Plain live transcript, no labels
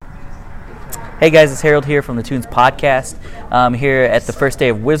Hey guys, it's Harold here from the Tunes Podcast. I'm here at the first day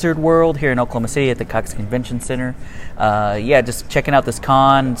of Wizard World here in Oklahoma City at the Cox Convention Center. Just checking out this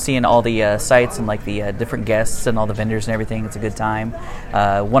con, seeing all the sites and like the different guests and all the vendors and everything. It's a good time.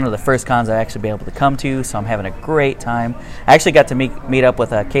 One of the first cons I've actually been able to come to, so I'm having a great time. I actually got to meet up with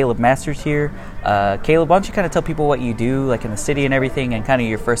Caleb Masters here. Caleb, why don't you kind of tell people what you do like in the city and everything, and kind of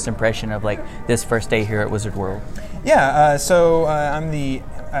your first impression of like this first day here at Wizard World? Yeah, so I'm the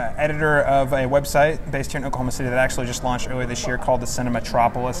editor of a website based here in Oklahoma City that actually just launched earlier this year called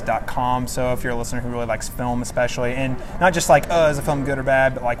thecinemetropolis.com. So if you're a listener who really likes film especially, and not just like, is the film good or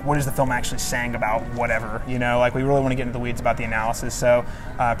bad, but like what is the film actually saying about whatever, like we really want to get into the weeds about the analysis. So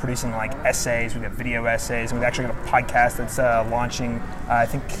producing like essays, we've got video essays, and we've actually got a podcast that's launching I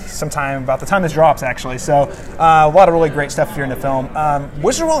think sometime about the time this drops actually. So a lot of really great stuff here in the film.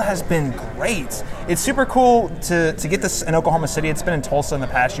 Wizard World has been great. It's super cool to get this in Oklahoma City. It's been in Tulsa in the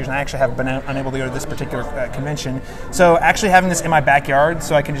past years, and I actually have been unable to go to this particular convention. So actually having this in my backyard,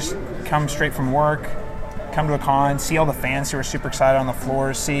 so I can just come straight from work, come to a con, see all the fans who are super excited on the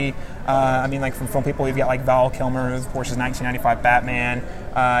floor, see, from film people, you've got like Val Kilmer, who of course is 1995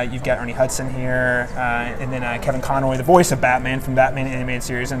 Batman. You've got Ernie Hudson here, and then Kevin Conroy, the voice of Batman from Batman animated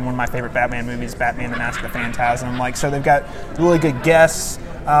series, and one of my favorite Batman movies, Batman: The Mask of the Phantasm. So they've got really good guests.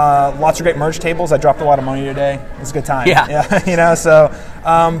 Lots of great merch tables. I dropped a lot of money today. It was a good time. Yeah.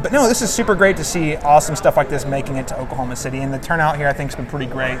 But no, this is super great to see awesome stuff like this making it to Oklahoma City, and the turnout here I think has been pretty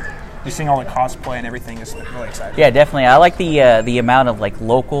great. Just seeing all the cosplay and everything is really exciting. Yeah, definitely. I like the amount of like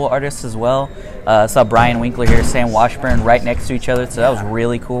local artists as well. Saw Brian Winkler here, Sam Washburn right next to each other, so that was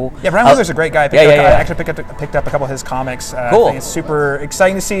really cool. Yeah, Brian Winkler's a great guy. I actually picked up a couple of his comics. Cool. I think it's super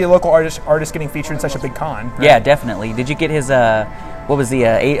exciting to see a local artist getting featured in such a big con. Right? Yeah, definitely. Did you get his what was the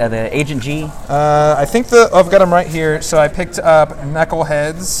Agent G? I think I've got them right here. So I picked up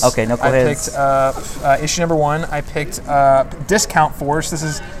Knuckleheads. Okay, Knuckleheads. I picked up issue number 1. I picked up Discount Force. This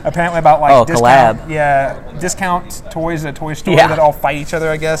is apparently about collab. Discount toys at a toy store that all fight each other,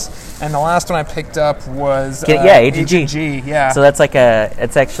 I guess. And the last one I picked up was Agent G. Yeah. So that's like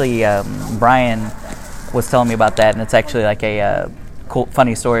it's actually Brian was telling me about that, and it's actually like a cool,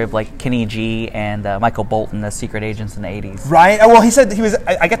 funny story of like Kenny G and Michael Bolton, the secret agents in the 80s. Right. Oh, well, he said he was.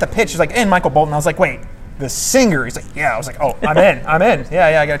 I got the pitch. He's like, and Michael Bolton. I was like, wait, the singer. He's like, yeah. I was like, oh, I'm in.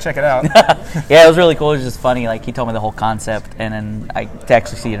 Yeah, I got to check it out. Yeah, it was really cool. It was just funny. Like he told me the whole concept, and then to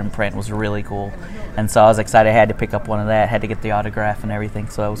actually see it in print was really cool. And so I was excited. I had to pick up one of that. Had to get the autograph and everything.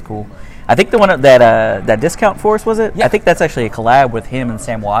 So that was cool. I think the one that Discount Force, was it? Yeah. I think that's actually a collab with him and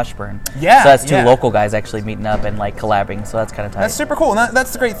Sam Washburn. Yeah. So that's two local guys actually meeting up and like collabing. So that's kind of tight. That's super cool. And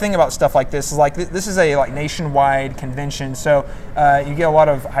that's the great thing about stuff like this. Is like this is a like nationwide convention. So you get a lot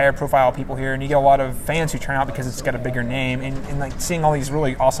of higher profile people here, and you get a lot of fans who turn out because it's got a bigger name. And like seeing all these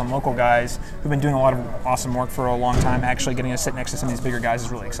really awesome local guys who've been doing a lot of awesome work for a long time, actually getting to sit next to some of these bigger guys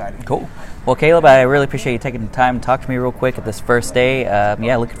is really exciting. Cool. Well, Caleb, I really appreciate you taking the time to talk to me real quick at this first day.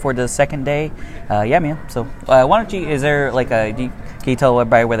 Looking forward to the second day. Man. So why don't you, is there like can you tell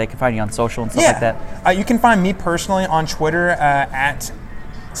everybody where they can find you on social and stuff like that? You can find me personally on Twitter at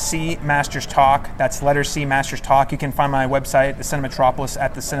C Masters Talk. That's letter C Masters Talk. You can find my website, The Cinemetropolis,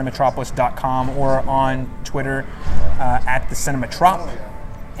 at thecinemetropolis.com, or on Twitter at The Cinemetrop,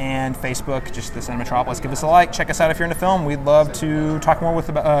 and Facebook, just The Cinemetropolis. Give us a like. Check us out if you're into film. We'd love to talk more with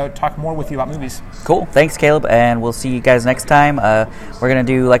you about movies. Cool. Thanks, Caleb, and we'll see you guys next time. We're gonna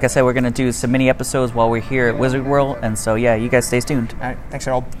do, like I said, we're gonna do some mini episodes while we're here at Wizard World, and so you guys stay tuned. All right. Thanks,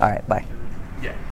 Harold. All right. Bye.